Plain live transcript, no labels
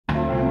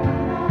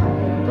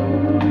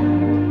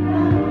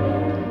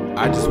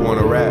I just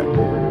wanna rap.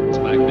 It's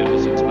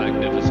magnificent, it's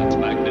magnificent, it's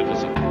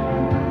magnificent.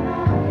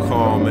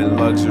 Calm and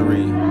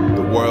luxury,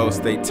 the world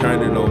stay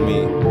turning on me.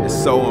 It's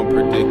so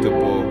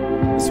unpredictable,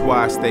 that's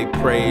why I stay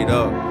prayed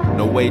up.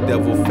 No way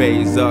devil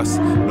phase us,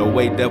 no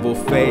way devil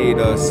fade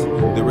us.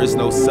 There is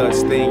no such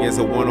thing as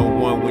a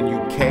one-on-one when you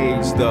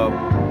caged up.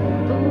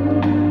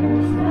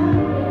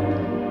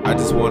 I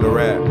just wanna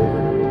rap.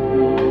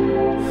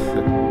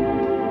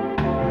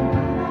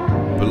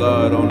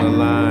 Blood on the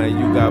line,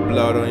 you got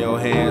blood on your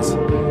hands.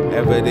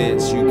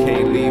 Evidence you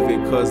can't leave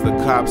it cause the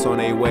cops on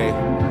their way.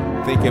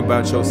 Thinking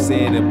about your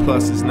sin and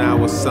plus it's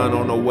now a son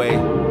on the way.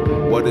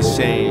 What a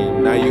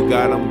shame, now you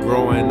got them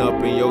growing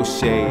up in your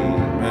shade,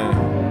 man.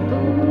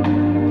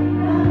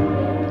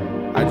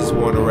 I just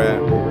wanna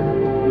rap.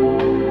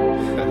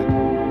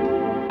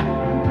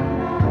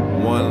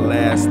 One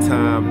last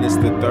time, this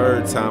the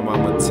third time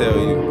I'ma tell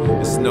you.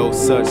 There's no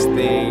such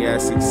thing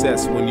as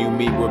success when you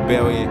meet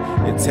rebellion.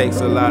 It takes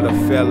a lot of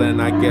failing,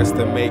 I guess,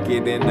 to make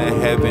it into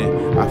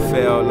heaven. I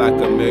fell like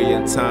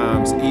 1,000,000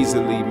 times,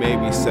 easily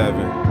maybe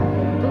 7.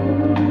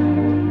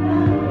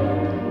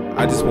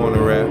 I just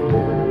wanna rap.